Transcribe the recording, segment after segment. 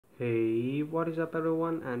Hey, what is up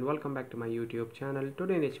everyone, and welcome back to my YouTube channel.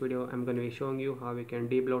 Today in this video I'm going to be showing you how we can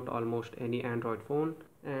debloat almost any Android phone.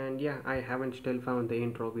 And yeah, I haven't still found the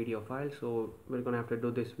intro video file, so we're gonna have to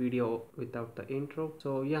do this video without the intro.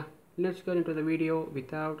 So yeah, let's get into the video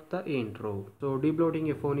without the intro. So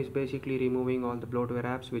debloating a phone is basically removing all the bloatware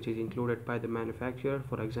apps which is included by the manufacturer.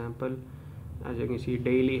 For example, as you can see,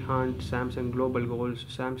 Daily Hunt, Samsung Global Goals,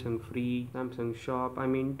 Samsung Free, Samsung Shop. I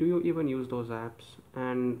mean, do you even use those apps?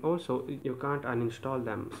 And also you can't uninstall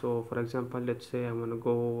them. So for example, let's say I want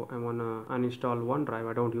to uninstall OneDrive.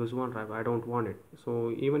 I don't use OneDrive, I don't want it.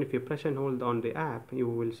 So even if you press and hold on the app, you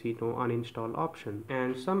will see no uninstall option.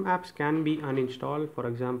 And some apps can be uninstalled, for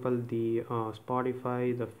example the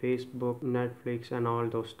Spotify, the Facebook, Netflix and all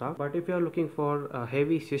those stuff. But if you're looking for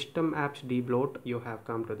heavy system apps debloat, you have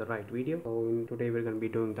come to the right video. So today we're going to be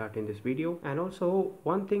doing that in this video. And also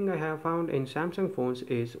one thing I have found in Samsung phones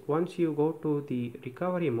is once you go to the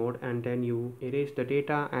recovery mode and then you erase the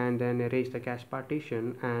data and then erase the cache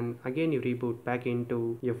partition and again you reboot back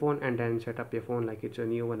into your phone and then set up your phone like it's a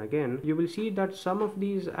new one again, you will see that some of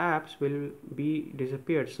these apps will be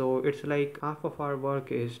disappeared. So it's like half of our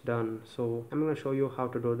work is done. So I'm going to show you how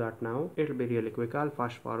to do that now. It'll be really quick. I'll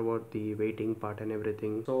fast forward the waiting part and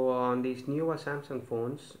everything. So on these newer Samsung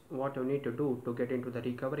phones, what you need to do to get into the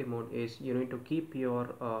recovery mode is you need to keep your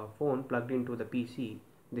phone plugged into the PC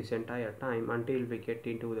this entire time until we get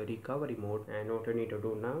into the recovery mode. And what you need to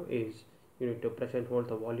do now is you need to press and hold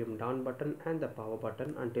the volume down button and the power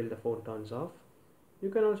button until the phone turns off. You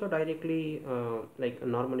can also directly like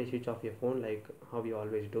normally switch off your phone like how you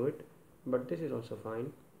always do it, but this is also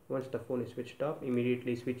fine. Once the phone is switched off,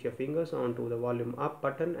 immediately switch your fingers onto the volume up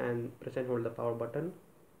button and press and hold the power button.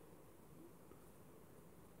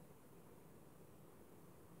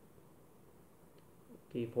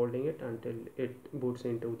 Keep holding it until it boots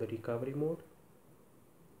into the recovery mode.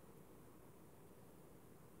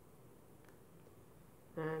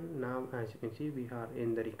 And now as you can see, we are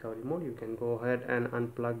in the recovery mode. You can go ahead and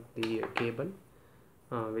unplug the cable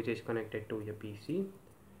which is connected to your PC.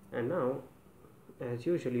 And now as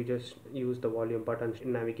usually just use the volume buttons to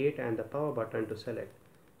navigate and the power button to select.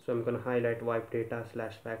 So I'm going to highlight wipe data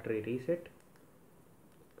 / factory reset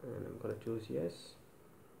and I'm going to choose yes.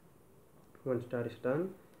 Once that is done,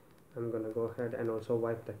 I'm gonna go ahead and also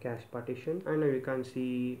wipe the cache partition. I know you can't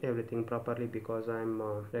see everything properly because I'm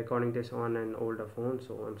recording this on an older phone,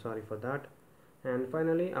 so I'm sorry for that. And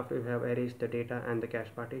finally, after you have erased the data and the cache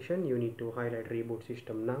partition, you need to highlight reboot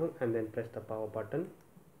system now and then press the power button.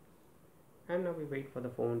 And now we wait for the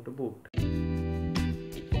phone to boot.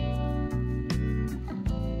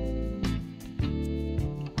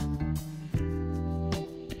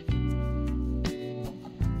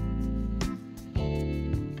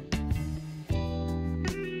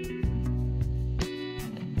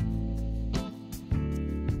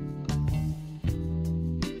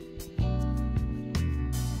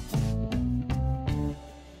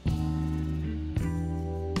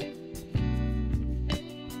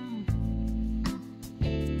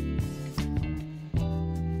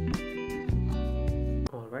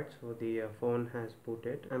 So the phone has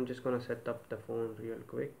booted. I'm just gonna set up the phone real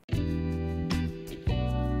quick.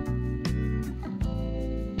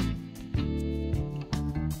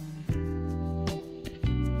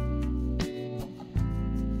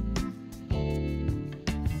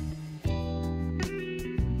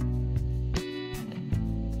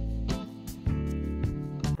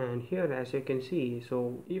 And here as you can see,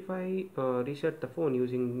 so if I reset the phone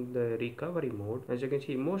using the recovery mode, as you can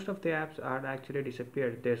see most of the apps are actually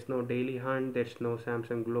disappeared. There's no Daily Hunt, there's no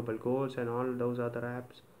Samsung Global Goals and all those other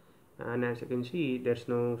apps. And as you can see, there's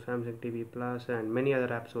no Samsung TV Plus and many other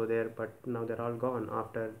apps over there, but now they're all gone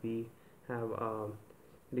after we have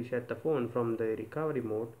reset the phone from the recovery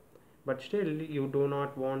mode. But still you do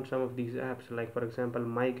not want some of these apps, like for example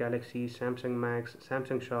My Galaxy, Samsung Max,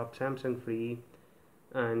 Samsung Shop, Samsung Free,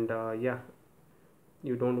 and yeah,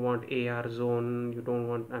 you don't want AR Zone, you don't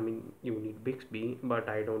want, I mean you need Bixby, but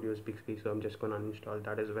I don't use Bixby, so I'm just gonna uninstall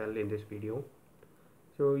that as well in this video.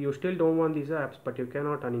 So you still don't want these apps, but you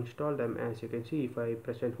cannot uninstall them. As you can see, if I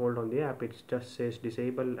press and hold on the app, it just says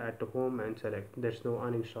disable, add to home and select. There's no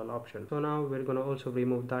uninstall option. So now we're gonna also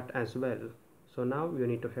remove that as well. So now you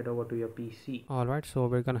need to head over to your PC. Alright, so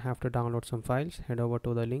we're gonna have to download some files. Head over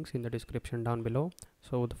to the links in the description down below.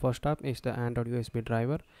 So the first up is the Android USB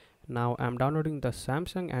driver. Now I'm downloading the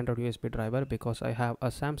Samsung Android USB driver because I have a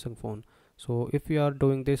Samsung phone. So if you are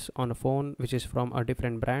doing this on a phone which is from a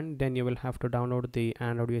different brand, then you will have to download the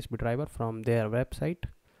Android USB driver from their website.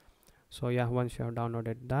 So yeah, once you have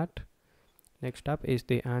downloaded that, Next up is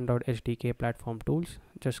the Android SDK platform tools.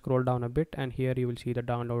 Just scroll down a bit and here you will see the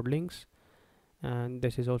download links, and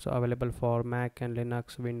this is also available for Mac and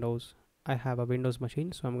Linux, Windows. I have a Windows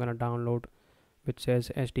machine, so I'm gonna download which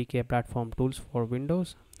says SDK platform tools for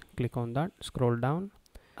Windows. Click on that, scroll down,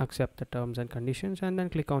 accept the terms and conditions, and then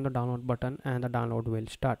click on the download button and the download will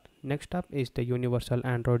start. Next up is the universal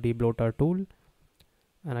Android debloater tool,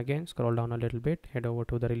 and again scroll down a little bit, head over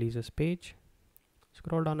to the releases page,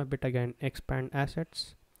 scroll down a bit again, expand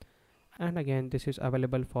assets, and again this is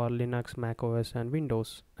available for Linux, Mac OS and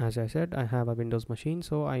Windows. As I said, I have a Windows machine,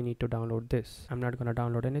 so I need to download this. I'm not gonna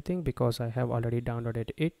download anything because I have already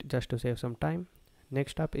downloaded it just to save some time.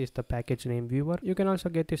 Next up is the package name viewer. You can also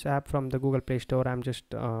get this app from the Google Play Store. I'm just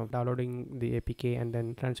downloading the APK and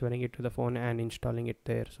then transferring it to the phone and installing it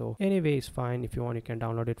there. So anyway, it's fine. If you want, you can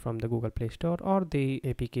download it from the Google Play Store or the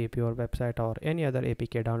APK Pure website or any other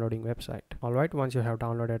APK downloading website. Alright, once you have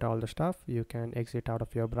downloaded all the stuff, you can exit out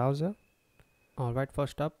of your browser. Alright,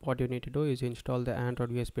 first up, what you need to do is install the Android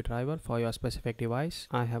USB driver for your specific device.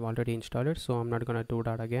 I have already installed it, so I'm not gonna do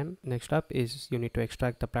that again. Next up is you need to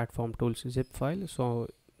extract the platform tools zip file. So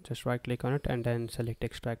just right click on it and then select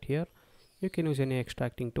extract here. You can use any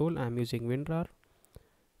extracting tool. I'm using WinRAR.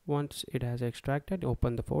 Once it has extracted,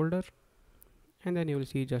 open the folder and then you will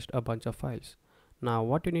see just a bunch of files. Now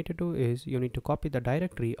what you need to do is you need to copy the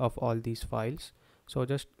directory of all these files. So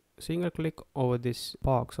just single click over this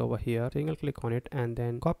box over here, single click on it and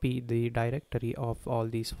then copy the directory of all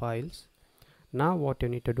these files. Now what you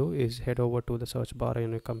need to do is head over to the search bar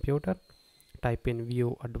on your computer, type in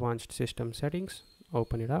view advanced system settings,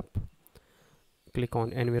 open it up, click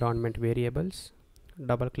on environment variables,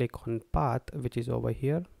 double click on path which is over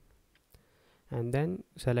here and then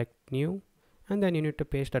select new, and then you need to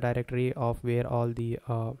paste the directory of where all the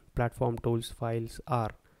platform tools files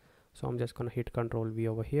are. So I'm just gonna hit Ctrl V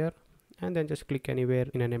over here and then just click anywhere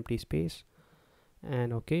in an empty space,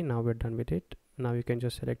 and okay, now we're done with it. Now you can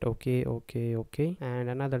just select okay. And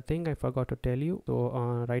another thing I forgot to tell you,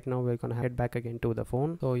 so right now we're gonna head back again to the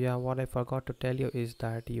phone. So yeah, what I forgot to tell you is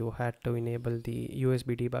that you had to enable the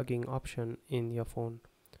USB debugging option in your phone.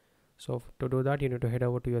 So to do that, you need to head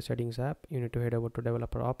over to your settings app, you need to head over to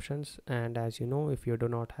developer options, and as you know, if you do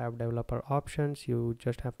not have developer options, you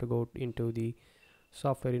just have to go into the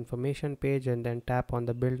software information page and then tap on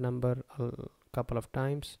the build number a couple of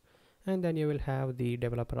times, and then you will have the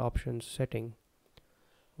developer options setting.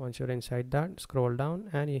 Once you're inside that, scroll down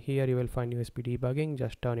and here you will find USB debugging.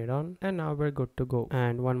 Just turn it on and now we're good to go.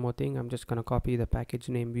 And one more thing, I'm just gonna copy the package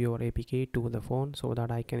name viewer APK to the phone so that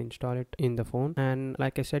I can install it in the phone. And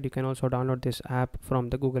like I said, you can also download this app from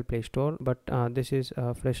the Google Play Store, but this is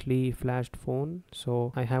a freshly flashed phone,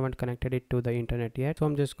 so I haven't connected it to the internet yet. So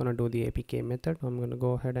I'm just gonna do the APK method. I'm gonna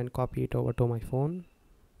go ahead and copy it over to my phone.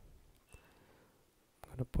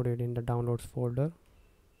 I'm gonna put it in the downloads folder.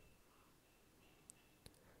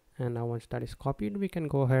 And now once that is copied, we can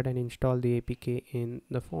go ahead and install the APK in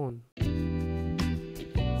the phone.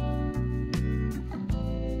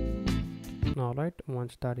 Alright,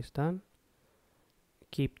 once that is done,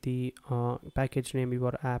 keep the package name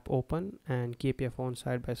viewer app open and keep your phone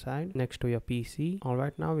side by side next to your PC.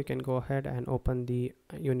 Alright, now we can go ahead and open the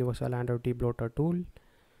universal Android debloater tool.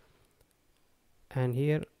 And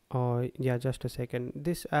here, yeah, just a second,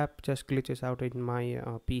 this app just glitches out in my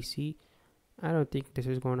PC. I don't think this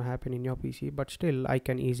is going to happen in your PC, but still I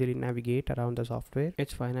can easily navigate around the software.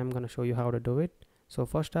 It's fine, I'm going to show you how to do it. So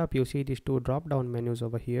first up, you see these two drop down menus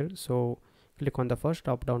over here. So click on the first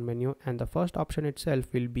drop down menu and the first option itself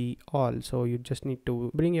will be all. So you just need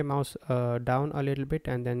to bring your mouse down a little bit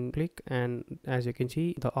and then click, and as you can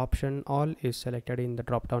see, the option all is selected in the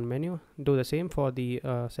drop down menu. Do the same for the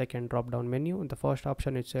second drop down menu. The first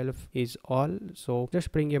option itself is all, so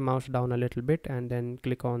just bring your mouse down a little bit and then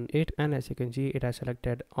click on it, and as you can see, it has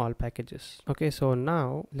selected all packages. Okay, so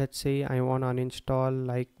now let's say I want to uninstall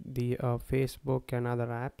like the Facebook and other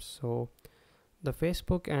apps. So the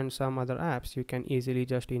Facebook and some other apps, you can easily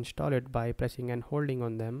just install it by pressing and holding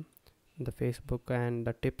on them, the Facebook and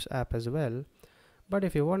the Tips app as well. But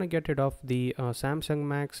if you want to get rid of the Samsung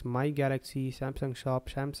Max, My Galaxy, Samsung Shop,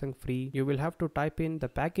 Samsung Free, you will have to type in the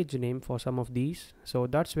package name for some of these. So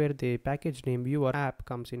that's where the package name viewer app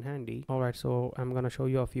comes in handy. Alright, so I'm gonna show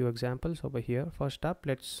you a few examples over here. First up,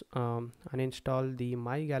 let's uninstall the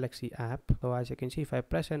My Galaxy app. So as you can see, if I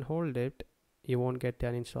press and hold it, you won't get the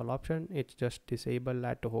uninstall option. It's just disable,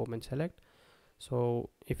 add to home and select.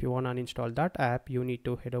 So if you want to uninstall that app, you need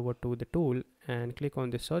to head over to the tool and click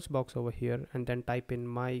on the search box over here and then type in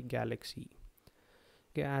My Galaxy.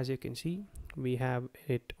 Okay, as you can see, we have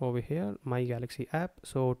it over here, My Galaxy app.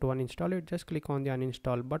 So to uninstall it, just click on the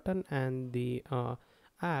uninstall button and the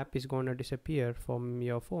app is going to disappear from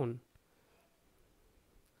your phone.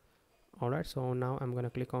 Alright, so now I'm going to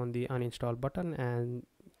click on the uninstall button and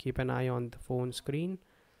keep an eye on the phone screen.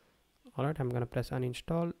 Alright, I'm going to press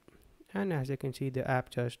uninstall, and as you can see, the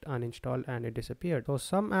app just uninstalled and it disappeared. So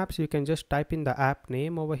some apps you can just type in the app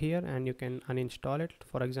name over here and you can uninstall it.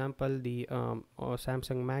 For example, the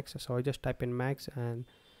Samsung Max. So I just type in Max and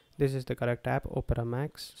this is the correct app, Opera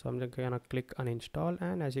Max. So I'm just gonna click uninstall,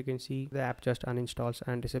 and as you can see, the app just uninstalls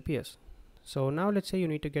and disappears. So now let's say you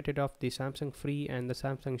need to get rid of the Samsung Free and the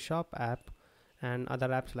Samsung Shop app and other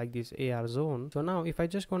apps like this AR Zone. So now if I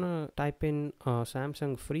just gonna type in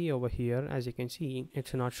Samsung Free over here, as you can see,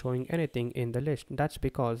 it's not showing anything in the list. That's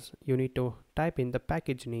because you need to type in the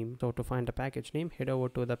package name. So to find the package name, head over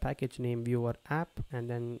to the package name viewer app and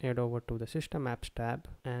then head over to the system apps tab,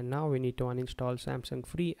 and now we need to uninstall Samsung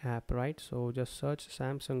Free app, right? So just search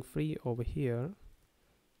Samsung Free over here,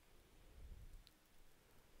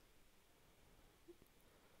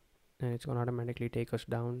 and it's going to automatically take us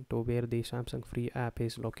down to where the Samsung Free app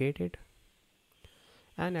is located.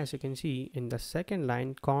 And as you can see in the second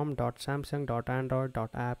line,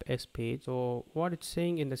 com.samsung.android.app s page. So what it's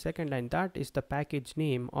saying in the second line, that is the package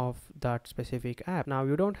name of that specific app. Now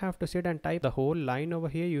you don't have to sit and type the whole line over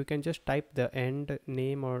here. You can just type the end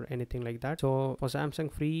name or anything like that. So for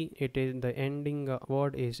Samsung Free, it is the ending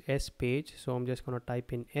word is s page. So I'm just going to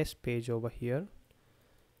type in s page over here.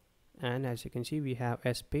 And as you can see, we have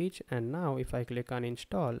S page, and now if I click on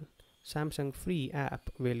install, Samsung Free app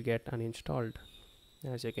will get uninstalled,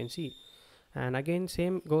 as you can see. And again,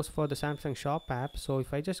 same goes for the Samsung Shop app. So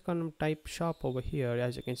if I just gonna type shop over here,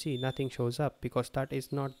 as you can see, nothing shows up because that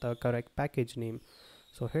is not the correct package name.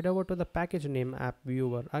 So head over to the package name app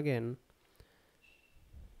viewer again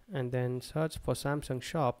and then search for Samsung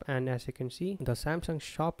Shop, and as you can see, the Samsung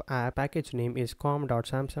Shop app package name is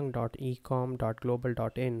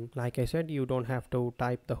com.samsung.ecom.global.in. Like I said, you don't have to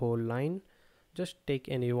type the whole line, just take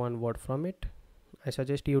any one word from it. I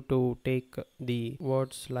suggest you to take the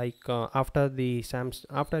words like after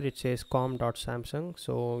it says com.samsung,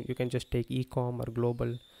 so you can just take ecom or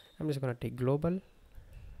global. I'm just gonna take global.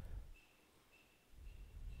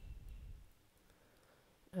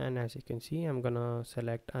 And as you can see, I'm gonna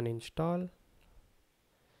select uninstall,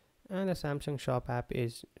 and the Samsung Shop app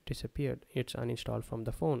is disappeared. It's uninstalled from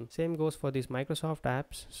the phone. Same goes for these Microsoft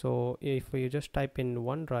apps. So if you just type in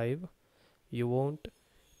OneDrive, you won't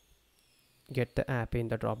get the app in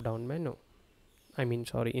the drop down menu. In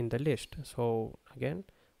the list. So again,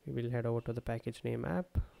 we will head over to the package name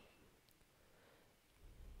app,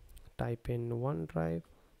 type in OneDrive,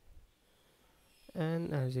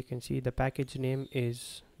 and as you can see, the package name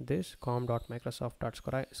is this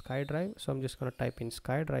com.microsoft.skydrive. So I'm just going to type in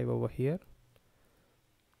SkyDrive over here,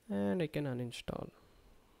 and I can uninstall.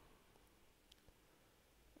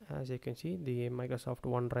 As you can see, the Microsoft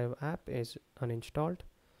OneDrive app is uninstalled.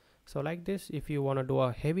 So like this, if you want to do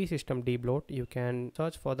a heavy system debloat, you can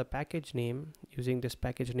search for the package name using this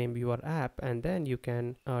package name viewer app, and then you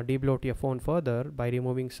can debloat your phone further by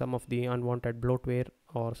removing some of the unwanted bloatware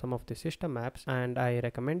or some of the system apps. And I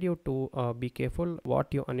recommend you to be careful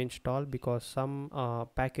what you uninstall, because some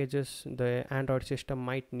packages the Android system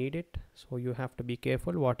might need it, so you have to be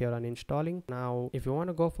careful what you're uninstalling. Now if you want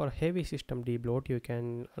to go for heavy system debloat, you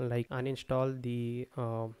can like uninstall the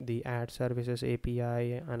ad services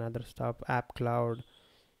API and other stuff, app cloud.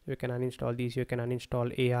 You can uninstall these. You can uninstall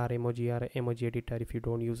AR emoji or emoji editor if you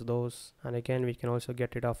don't use those. And again, we can also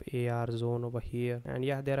get rid of AR zone over here. And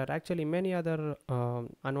yeah, there are actually many other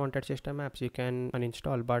unwanted system apps you can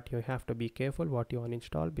uninstall, but you have to be careful what you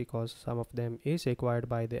uninstall, because some of them is required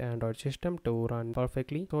by the Android system to run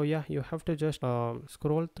perfectly. So yeah, you have to just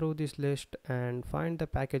scroll through this list and find the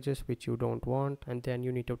packages which you don't want, and then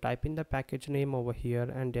you need to type in the package name over here,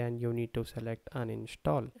 and then you need to select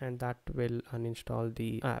uninstall, and that will uninstall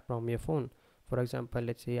the app from your phone. For example,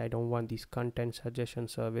 let's say I don't want this content suggestion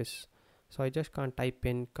service, so I just can't type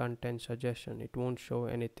in content suggestion. It won't show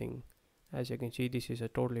anything. As you can see, this is a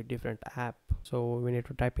totally different app. So we need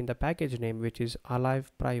to type in the package name, which is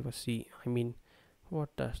Alive Privacy.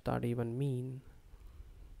 What does that even mean?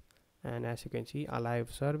 And as you can see,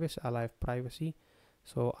 Alive Service, Alive Privacy.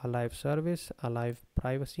 So Alive Service, Alive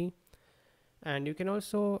Privacy. And you can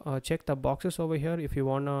also check the boxes over here if you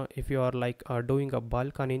are like doing a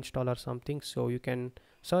bulk uninstall or something. So you can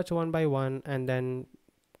search one by one and then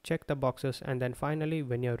check the boxes, and then finally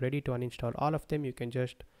when you're ready to uninstall all of them, you can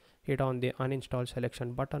just hit on the uninstall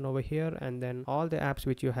selection button over here, and then all the apps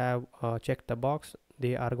which you have checked the box,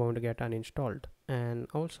 they are going to get uninstalled. And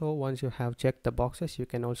also once you have checked the boxes, you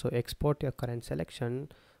can also export your current selection.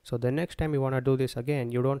 So the next time you want to do this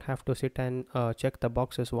again, you don't have to sit and check the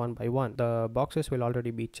boxes one by one. The boxes will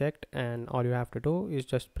already be checked, and all you have to do is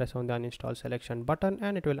just press on the uninstall selection button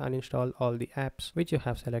and it will uninstall all the apps which you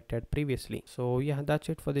have selected previously. So yeah, that's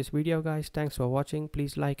it for this video guys. Thanks for watching.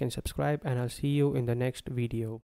 Please like and subscribe, and I'll see you in the next video.